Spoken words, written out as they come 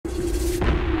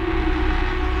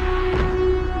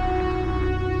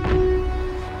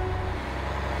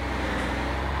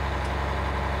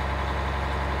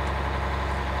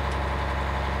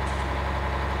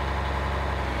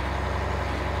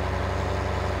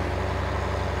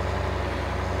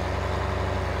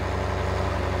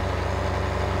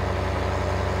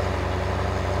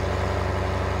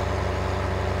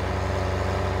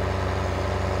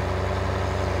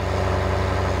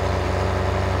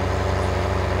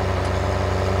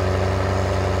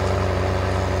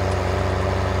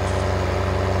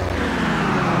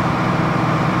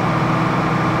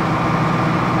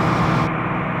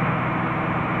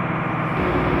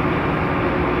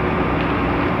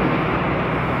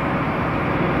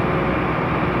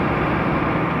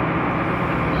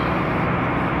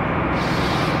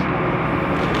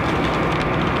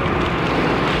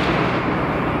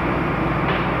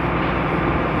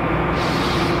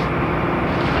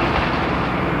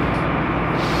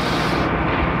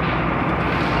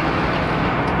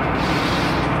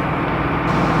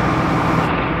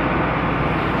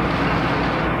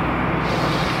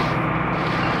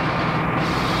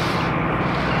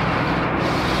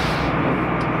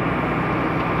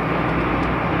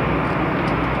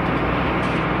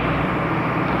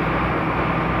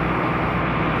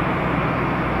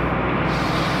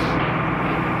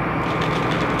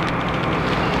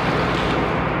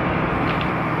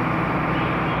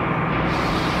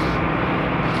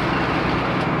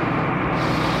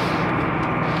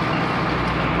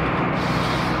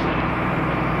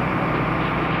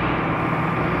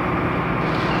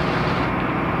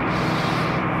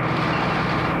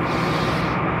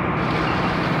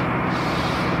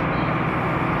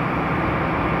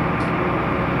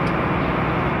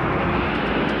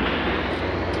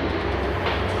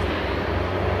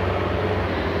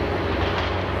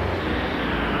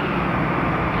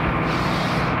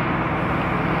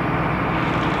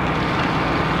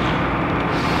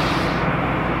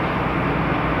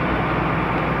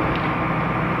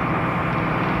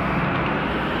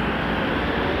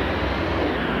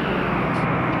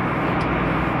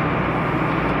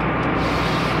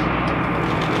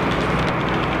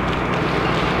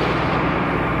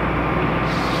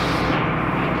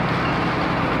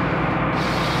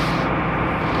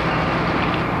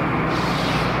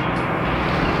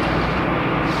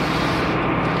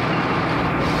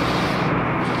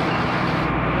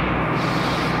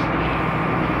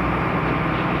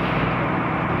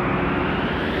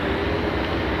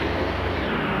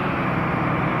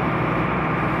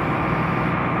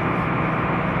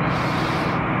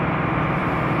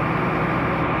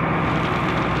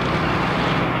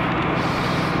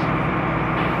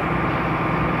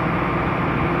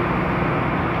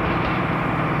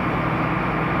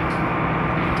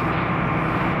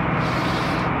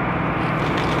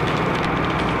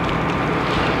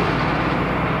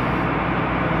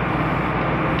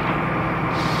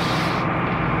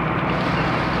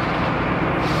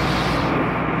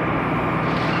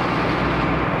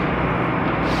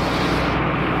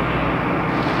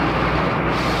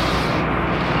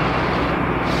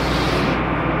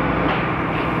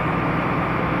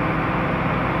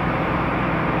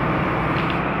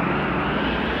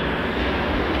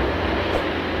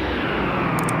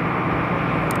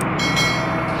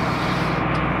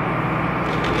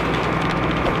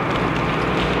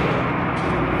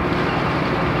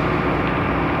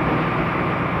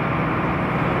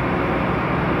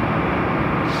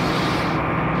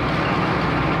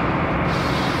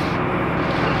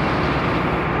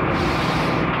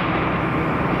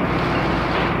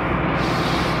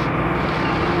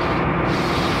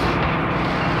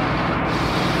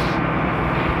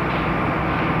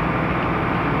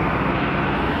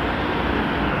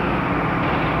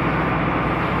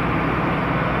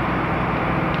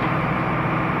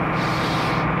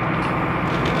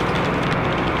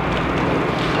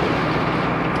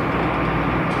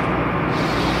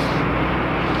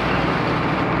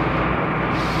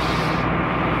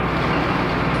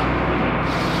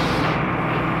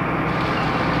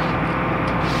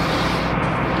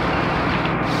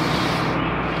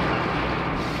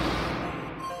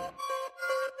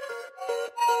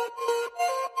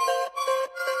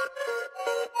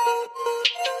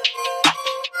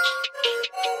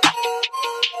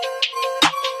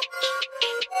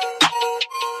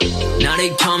Now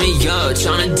they call me up,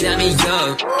 tryna dab me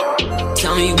up.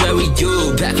 Tell me where were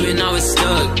you back when I was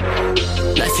stuck?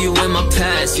 Left you in my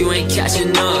past, you ain't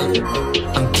catching up.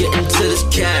 I'm getting to this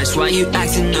cash, why you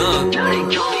acting up?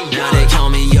 Now they call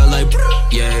me up like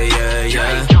yeah, yeah,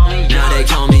 yeah. Now they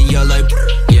call me up like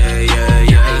yeah, yeah,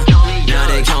 yeah. Now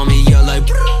they call me up like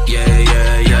yeah,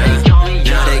 yeah, yeah.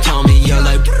 Now they call me up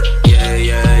like yeah,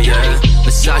 yeah, yeah.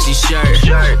 Versace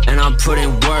shirt, and I put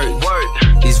in work.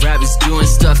 These rappers doing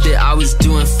stuff that I was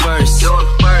doing first.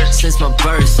 Since my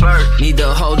birth, need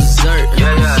the whole dessert.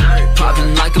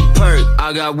 Popping like a perk,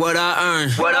 I got what I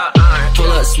earned.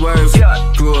 Pull up swerve,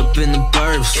 grew up in the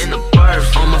burbs.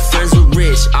 All my friends were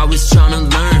rich, I was tryna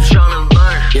learn.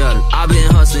 Yeah, I've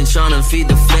been hustling, tryna feed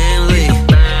the family.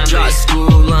 Dropped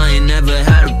school, I ain't never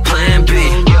had a plan B.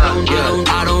 Yeah,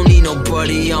 I don't need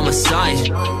nobody on my side.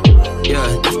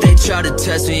 Yeah, if they try to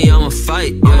test me, I'ma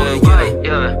fight.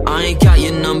 Yeah. I ain't got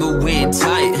your number, we ain't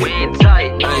tight.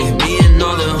 Ay, me and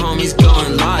all the homies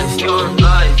going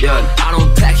live. Yeah, I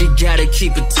don't pack it, gotta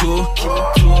keep it too.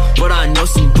 But I know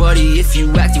somebody if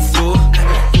you act a fool.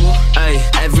 Ay,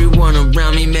 everyone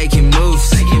around me making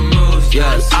moves.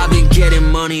 Yeah, I've been getting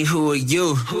money, who are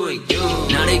you?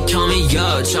 Now they call me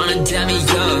up, tryna dab me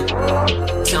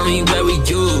up. Tell me where were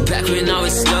you back when I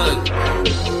was stuck?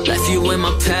 Left you in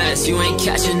my past, you ain't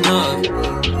catching up.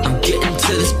 I'm getting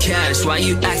to this cash, why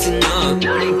you acting up?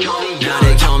 Now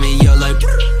they call me up like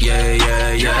yeah,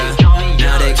 yeah, yeah.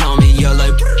 Now they call me up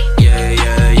like yeah,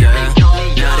 yeah, yeah.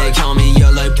 Now they call me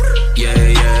up like yeah,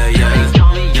 yeah, yeah.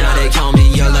 Now they call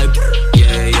me up like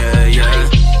yeah, yeah, yeah.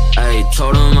 Ay,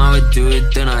 told them I would do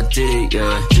it, then I did it,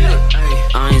 yeah.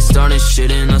 I ain't starting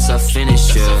shit unless I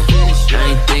finish, yeah.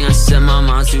 Anything I set my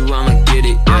mind to, I'ma get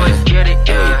it,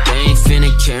 yeah. They ain't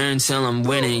finna care until I'm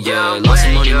winning, yeah. Lost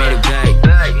some money, made it back.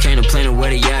 Can't complain of where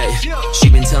they at. She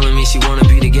been telling me she wanna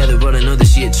be together, but I know that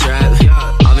she a trap.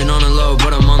 I've been on the low,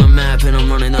 but I'm on the map, and I'm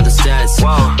running other stats.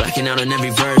 Blacking out on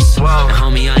every verse, and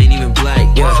homie, I ain't even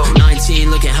black, yeah.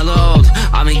 19, looking hella old,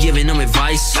 I've been giving them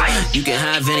advice. You can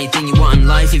have anything you want in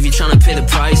life if you're tryna pay the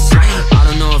price. I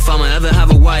don't know if I'ma ever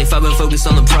have a wife, I've been focused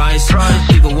on the price.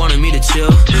 People wanted me to chill,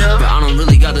 but I don't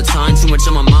really got the time. Too much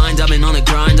on my mind, I've been on the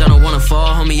grind. I don't wanna fall,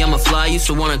 homie, I'ma fly. Used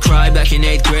to wanna cry back in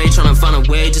 8th grade, tryna find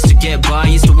a way just to get by.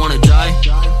 Used to wanna die,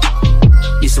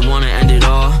 used to wanna end it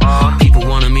all. People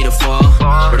wanted me to fall,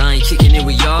 but I ain't kicking it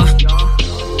with y'all.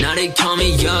 Now they call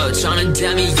me up, tryna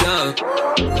dab me up.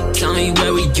 Tell me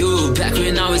where were you back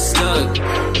when I was stuck?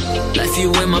 Left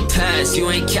you in my past, you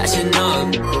ain't catching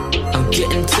up. I'm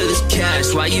getting to this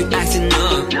cash, why you acting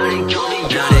up?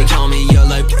 Now they call me up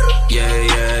like